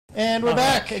And we're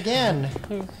back again.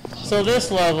 So this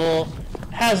level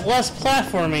has less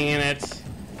platforming in it,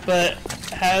 but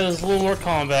has a little more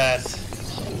combat.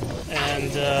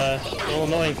 And a little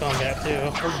annoying combat too.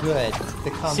 Oh good. The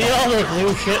combat. See all the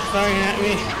blue shit firing at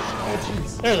me? Oh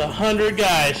jeez. There's 100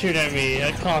 guys shooting at me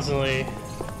constantly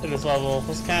in this level.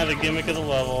 That's kind of the gimmick of the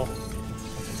level.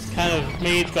 Kind of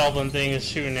mage goblin thing is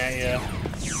shooting at you.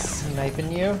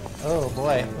 Sniping you? Oh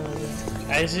boy.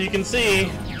 As you can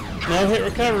see, no hit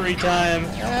recovery time,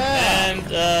 and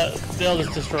they'll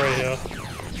just destroy you.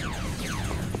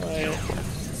 Right.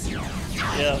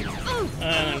 Yep.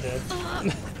 And I'm dead.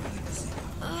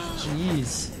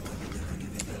 Jeez.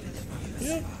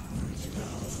 Yep.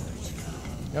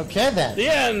 Okay then. The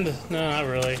end! No, not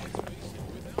really.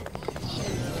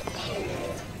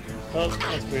 Oh,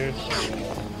 that's weird.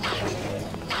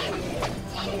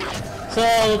 So,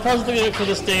 the puzzle thing for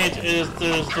this stage is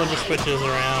there's a bunch of switches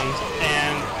around,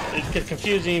 and it gets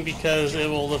confusing because it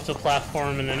will lift a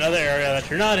platform in another area that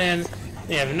you're not in, and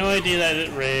you have no idea that it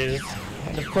raised.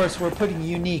 And of course, we're putting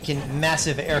unique in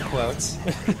massive air quotes.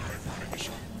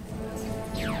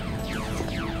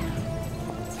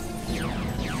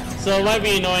 So it might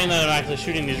be annoying that I'm actually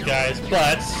shooting these guys,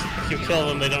 but if you kill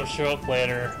them, they don't show up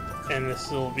later, and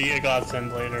this will be a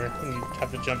godsend later, and you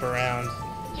have to jump around.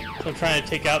 So I'm trying to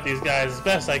take out these guys as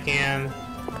best I can,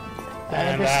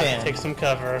 and I have to take some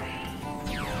cover.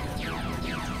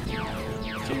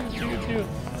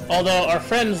 Although our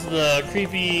friends, the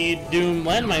creepy Doom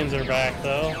landmines are back,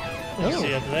 though. You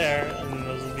see up there, and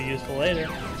those will be useful later.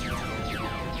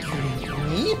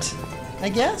 Neat, I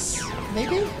guess,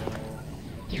 maybe?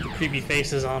 The creepy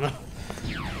faces on them.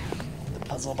 The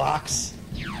puzzle box.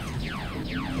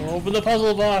 Open the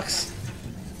puzzle box.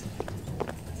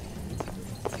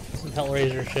 Some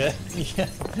Hellraiser shit. Yeah.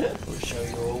 We'll show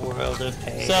you a world of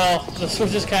pain. So, the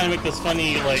switches kind of make this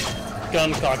funny, like,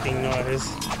 gun cocking noise.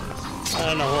 I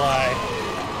don't know why.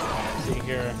 Let's see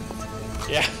here.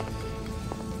 Yeah.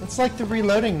 It's like the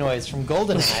reloading noise from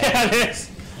GoldenEye. Yeah, it is.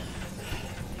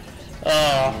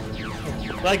 Oh.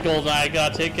 Like GoldenEye,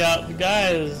 gotta take out the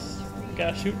guys.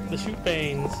 Gotta shoot the shoot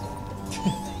pains.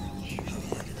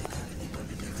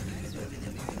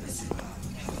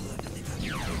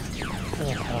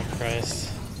 Oh,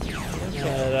 Christ.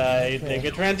 And I take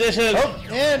a transition. Oh,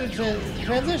 and a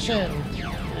transition.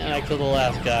 And I kill the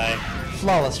last guy.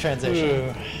 Flawless transition.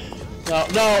 Ooh. No,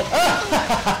 no.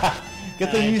 Good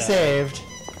thing you saved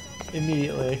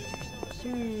immediately.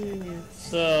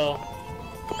 So,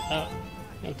 I'm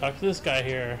gonna talk to this guy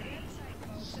here.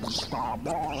 The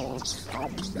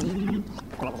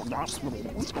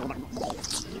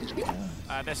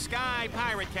Skye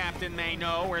pirate captain may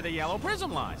know where the yellow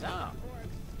prism lies. Oh.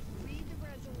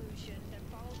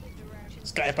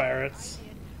 Skye pirates.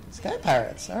 Skye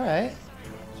pirates, alright.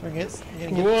 So we're gonna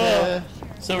get Whoa.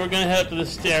 So we're gonna head up to the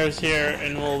stairs here,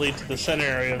 and we'll lead to the center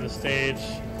area of the stage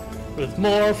with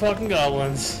more fucking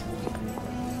goblins.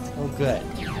 Oh, good.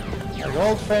 Our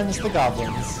old friends, the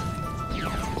goblins.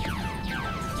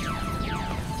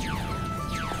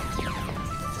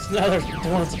 So now there's the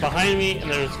ones behind me,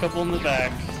 and there's a couple in the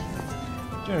back.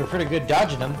 Doing a pretty good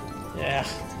dodging them. Yeah.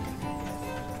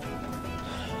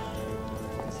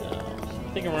 So,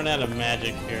 I think I'm running out of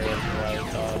magic here, that's what I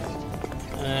thought.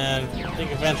 And I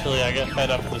think eventually I get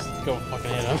fed up and just go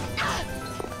fucking hit them.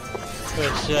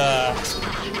 Which,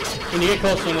 when you get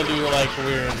close to them, they do like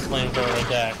weird flamethrower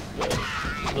attack.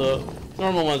 But the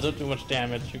normal ones don't do much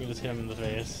damage, you can just hit them in the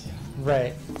face.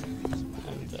 Right.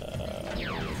 And,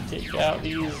 take out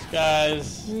these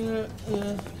guys.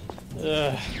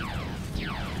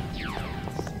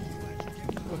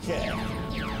 Okay.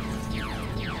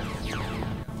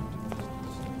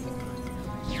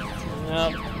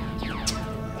 Yep.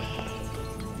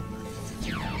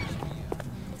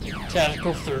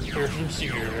 Tactical third-person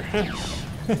shooter.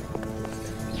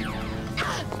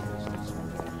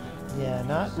 Yeah,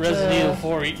 not Resident Evil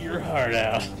 4, eat your heart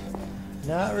out.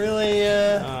 Not really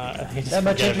that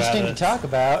much interesting to talk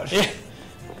about. Yeah.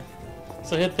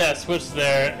 So hit that switch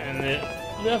there, and it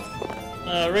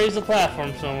raise the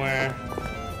platform somewhere.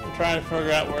 I'm trying to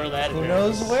figure out where that is. Who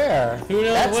knows where? Who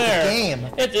knows That's where? The game.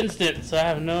 It's instant, so I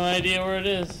have no idea where it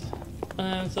is.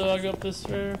 And so I go up this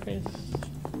staircase.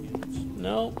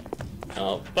 Nope.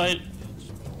 Oh, bite.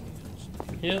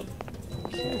 Yep.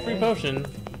 Free potion.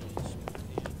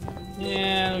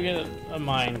 Yeah, we'll get a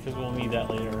mine because we'll need that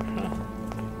later.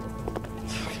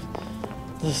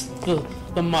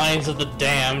 the mines of the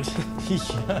damned.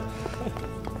 Yeah.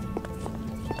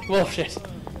 Whoa, shit.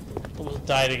 Almost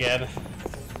died again.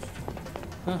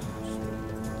 Huh.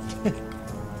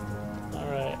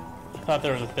 Alright. thought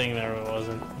there was a thing there, but it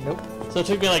wasn't. Nope. So it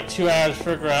took me like 2 hours to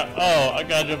figure out, oh, I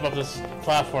gotta jump up this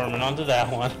platform and onto that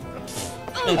one.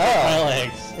 And my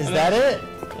legs. Is that it?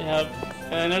 Yep.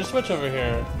 And there's a switch over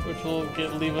here, which will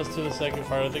leave us to the second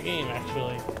part of the game,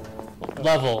 actually.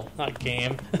 Level, not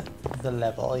game. The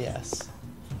level, yes.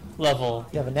 Level.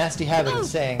 You have a nasty habit of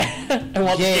saying, I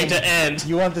want this game to end.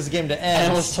 You want this game to end. I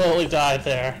almost totally died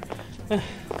there. Right.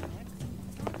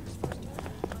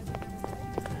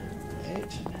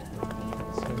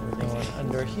 So we're going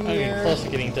under here. I'm getting close to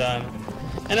getting done.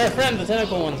 And our friends, the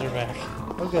tentacle ones, are back.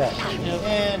 Oh, good. Yep.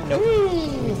 And nope.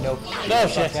 Nope. No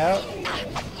shit. Out.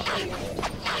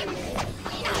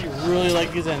 I really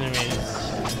like these enemies.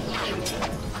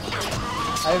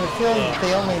 I have a feeling that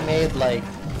they only made like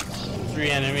 3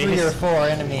 enemies. 3 or 4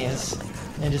 enemies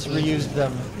and just reused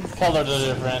them. Colors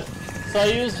are different. So I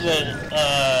used the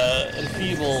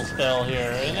enfeeble spell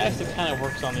here, and it actually kind of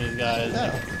works on these guys.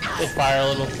 Oh. They fire a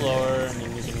little slower, and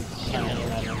then you can kind of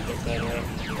aim at them a bit better.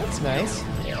 That's nice.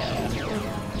 Yeah.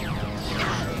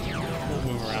 Don't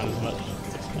move around as much.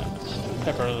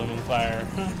 Pepper them in fire.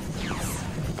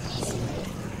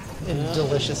 And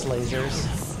delicious lasers.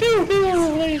 Pew pew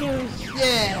lasers!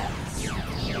 Yeah!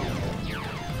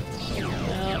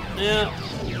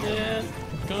 Yeah.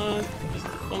 Gone.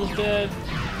 Almost dead.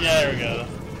 Yeah, there we go.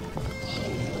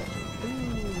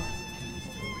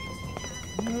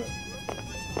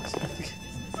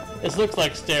 This looks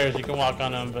like stairs, you can walk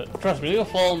on them, but trust me, you'll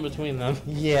fall in between them.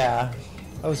 Yeah.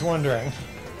 I was wondering.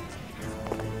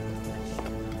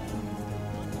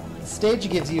 The stage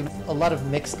gives you a lot of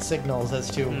mixed signals as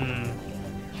to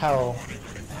how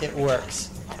it works.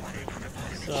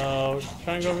 So,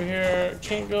 try and go over here.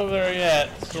 Can't go over there yet,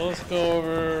 so let's go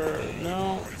over...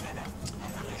 No.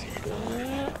 A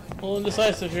little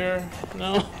indecisive here.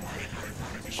 No.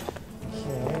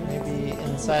 Okay, maybe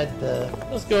inside the...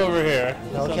 Let's go over here.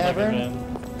 Hell Sounds cavern?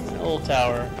 Like a little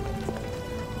tower.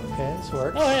 Okay, this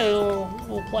works. Oh, hey, a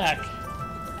little plaque.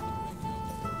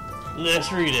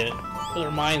 Let's read it with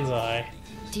our mind's eye.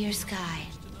 Dear Skye,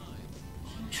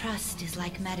 trust is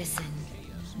like medicine.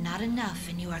 Not enough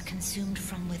and you are consumed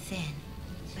from within,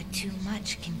 but too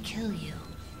much can kill you.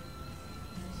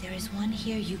 There is one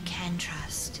here you can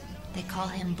trust. They call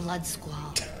him Blood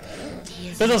Squall. He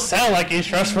is Doesn't sound like he's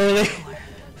trustworthy.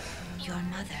 Your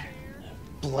mother.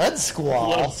 Blood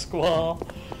Squall? Blood Squall.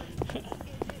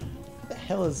 The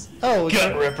hell is... Oh,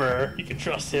 Gut Ripper. You can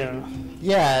trust him.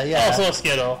 Yeah. Also a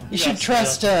Skittle. You should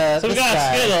trust So we this got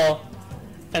guy. a Skittle.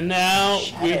 And now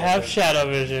we Shadow have Shadow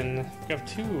Vision. We have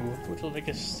 2, which will make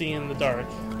us see in the dark.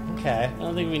 Okay. I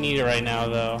don't think we need it right now,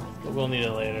 though. But we'll need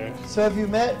it later. So have you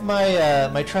met my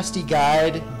my trusty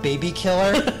guide, Baby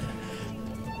Killer?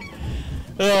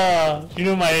 You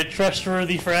know my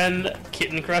trustworthy friend,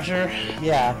 Kitten Crusher?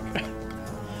 Yeah.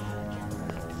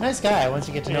 Nice guy once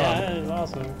you get to know Yeah, him. that is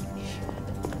awesome.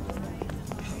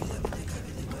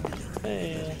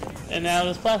 Hey. And now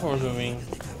this platform's moving.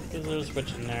 Because there's a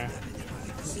switch in there.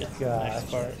 Yeah, Gosh.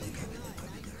 next part.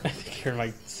 I think I heard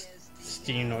my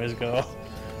steam noise go.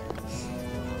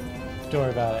 Don't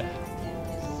worry about it.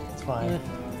 It's fine.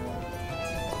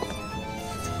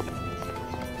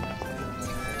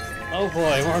 Oh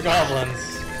boy, more goblins.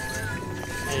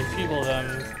 I people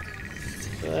them.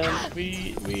 Then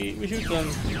we shoot them.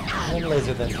 And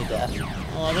laser them to death.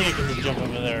 Well, I think I can just jump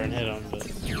over there and hit them,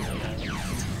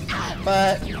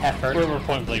 But effort. we're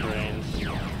point blank range.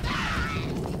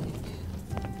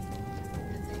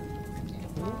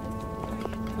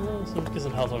 Oh, so get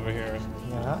some health over here.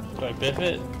 Yeah. Do I biff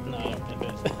it? No, I don't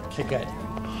biff it. Okay, good.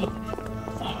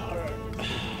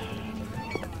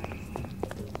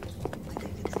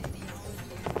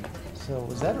 So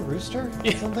was that a rooster?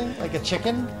 Yeah. Something like a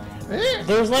chicken?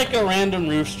 There's like a random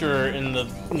rooster in the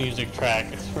music track,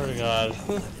 I swear to God.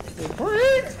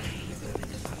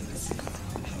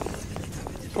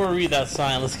 Before we read that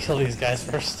sign, let's kill these guys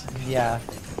first. Yeah.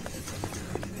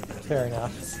 Fair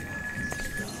enough.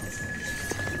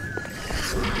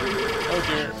 Oh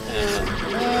dear.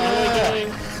 What am I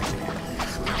doing?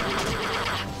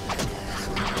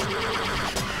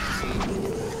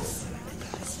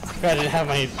 I didn't have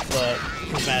my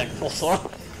prismatic pulse on.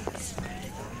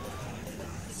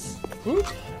 Whoop.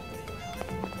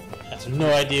 I have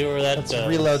no idea where that Let's does.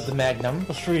 reload the Magnum.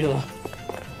 Let's reload.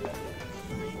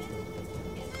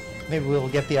 Maybe we'll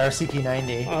get the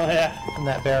RCP-90 Oh yeah. from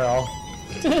that barrel.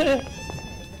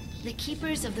 The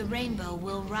keepers of the rainbow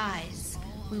will rise.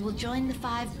 We will join the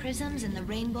 5 prisms and the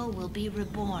rainbow will be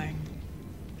reborn.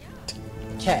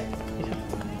 Okay.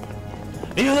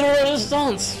 Vive la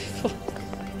resistance!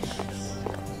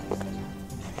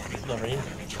 The rain.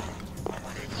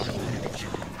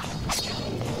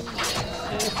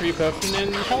 free potion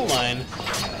and Hell Mine.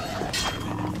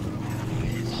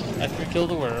 After you kill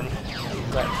the worm.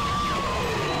 Right.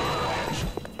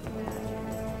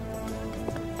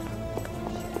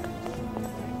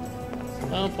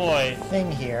 Oh boy.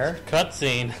 Thing here.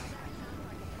 Cutscene.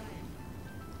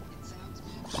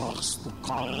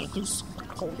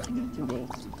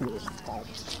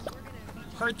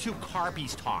 Heard two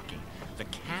Carpies talking. The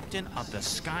captain of the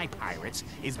Sky Pirates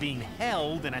is being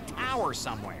held in a tower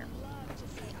somewhere.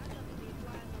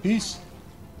 Peace.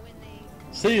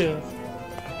 See ya.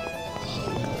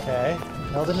 Okay.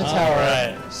 Held in a tower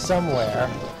right. somewhere.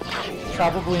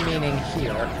 Probably meaning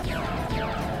here.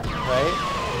 Right?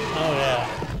 Oh yeah.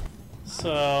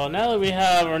 So now that we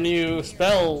have our new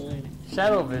spell,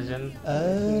 Shadow Vision, we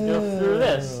can go through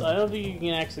this. I don't think you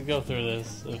can actually go through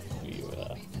this if you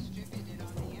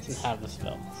didn't have the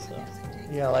spell. So.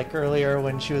 Yeah, like earlier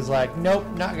when she was like, nope,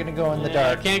 not gonna go in the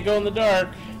dark. Can't go in the dark.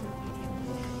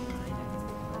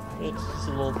 It's just a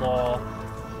little ball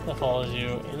that follows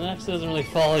you, and it actually doesn't really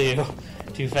follow you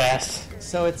too fast.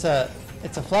 So it's a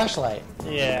flashlight.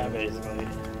 Yeah, basically.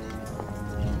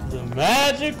 The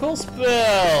magical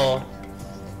spell!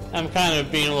 I'm kind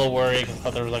of being a little worried because I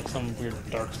thought there was like some weird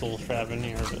Dark Souls trap in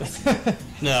here, but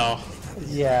no.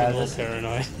 Yeah, I'm a little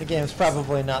paranoid. The game's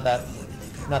probably not that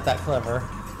clever.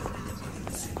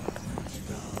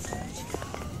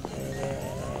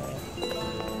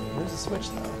 There's a switch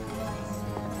though.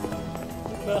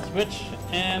 Got a switch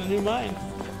and a new mine.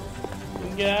 We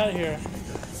can get out of here.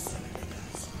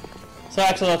 So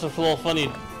actually that's a little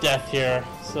funny death here.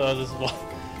 So this is what.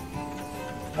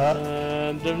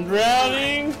 And I'm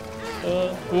drowning. Whoa!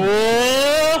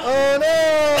 Oh no!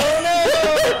 Oh no!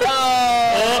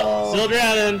 Oh, still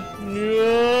drowning.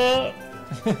 No.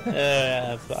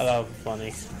 Yeah, that was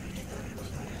funny.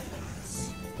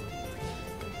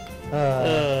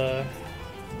 That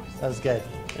was good.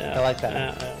 Yeah, I like that.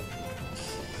 Yeah.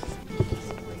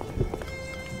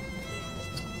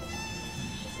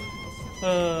 We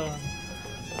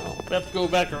have to go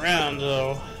back around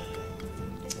though.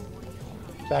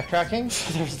 Backtracking?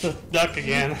 There's the duck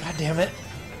again. God damn it.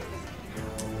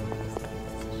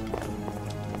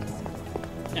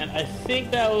 And I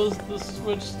think that was the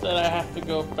switch that I have to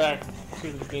go back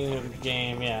to the beginning of the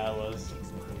game. Yeah, it was.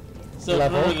 So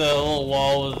Level? remember the little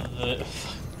wall with the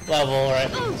level,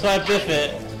 right? So I biff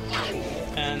it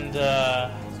and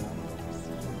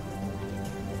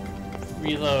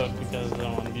reload because I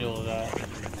don't want to deal with that.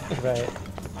 Right.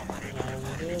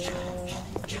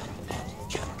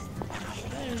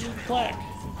 There's a plaque.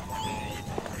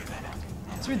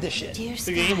 Let's read this shit. Dear It's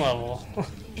the game Skye, level.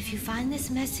 if you find this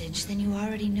message, then you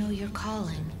already know your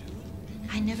calling.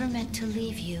 I never meant to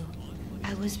leave you.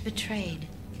 I was betrayed.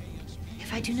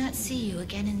 If I do not see you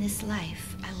again in this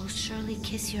life, I will surely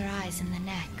kiss your eyes in the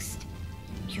next.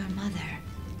 Your mother.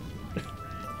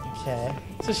 Okay.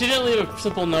 So she didn't leave a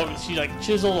simple note, she like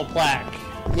chiseled a plaque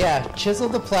Yeah, chisel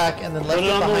the plaque and then left Put it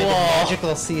it on the behind a wall.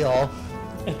 magical seal,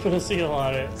 and put a seal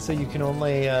on it. so you can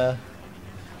only.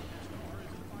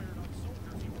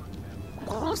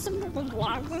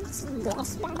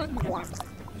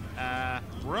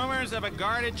 Rumors of a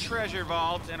guarded treasure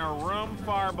vault in a room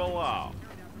far below.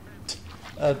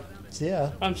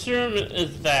 Yeah. I'm sure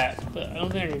it's that, but I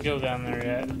don't think I can go down there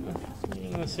yet. I'm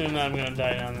gonna assume that I'm gonna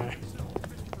die down there.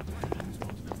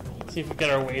 See if we get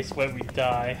our waist wet, we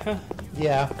die.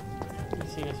 Yeah.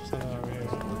 Let's see if there's something over here.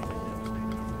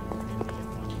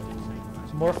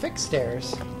 More fixed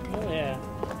stairs. Oh yeah.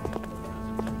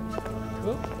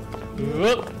 Whoop.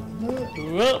 Whoop.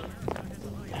 Whoop.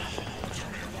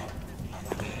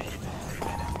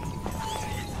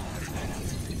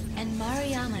 And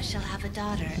Mariama shall have a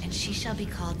daughter, and she shall be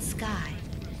called Skye.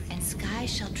 And Skye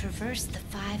shall traverse the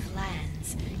 5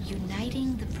 lands,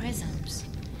 uniting the prisms.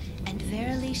 And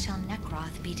verily shall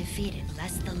Nekroth be defeated,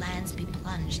 lest the lands be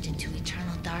plunged into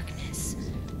eternal darkness.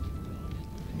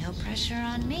 No pressure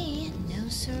on me, no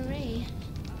siree.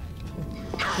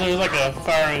 There's like a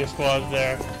firing squad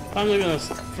there. I'm just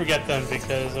gonna forget them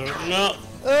because no,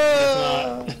 it's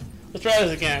not. Let's try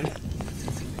this again.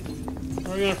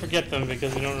 We're gonna forget them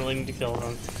because we don't really need to kill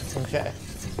them. Okay.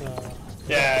 So,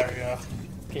 yeah, there we go.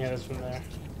 Can't hit us from there.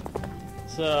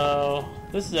 So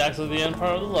this is actually the end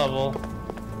part of the level.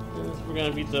 We're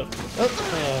gonna beat the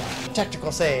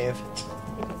Tactical save.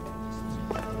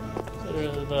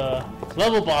 the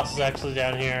level boss is actually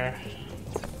down here.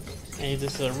 And he's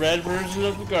just a red version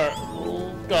of the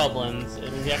goblins,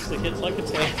 and he actually hits like a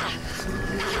tank.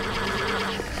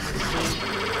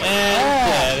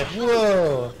 And dead.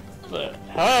 Whoa. But,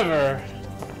 however,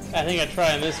 I think I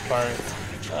try in this part.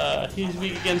 He's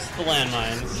weak against the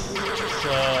landmines.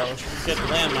 So, if you get the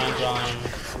landmines on him,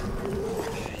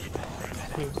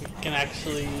 can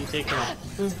actually take him out.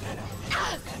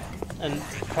 And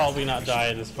probably not die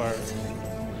in this part.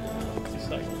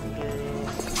 Cycle through.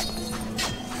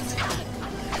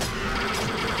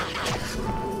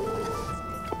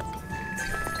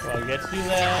 Well, I get to do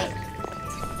that.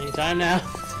 Anytime now.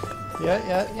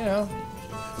 Yeah, you know.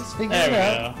 Just figuring it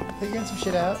out. Figuring some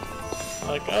shit out.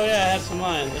 Like, oh yeah, I have some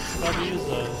lines. Let's probably use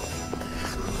those.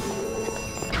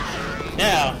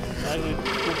 Now,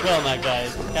 we're killing that guy.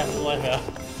 Capture the life out.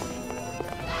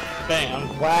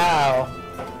 Bam. Wow.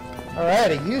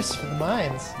 Alright, a use for the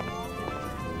mines.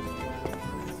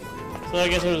 So I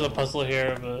guess there was a puzzle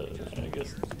here, but I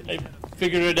guess I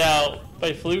figured it out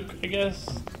by fluke, I guess.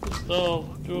 Still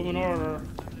do them in order.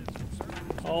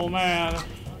 Oh man.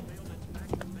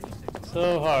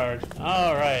 So hard.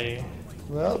 Alrighty.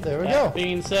 Well, there we That go.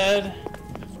 being said,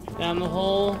 down the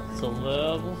hole to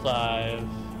level 5.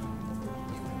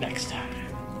 Next time.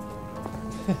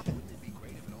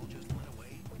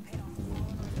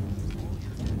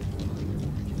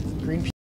 Green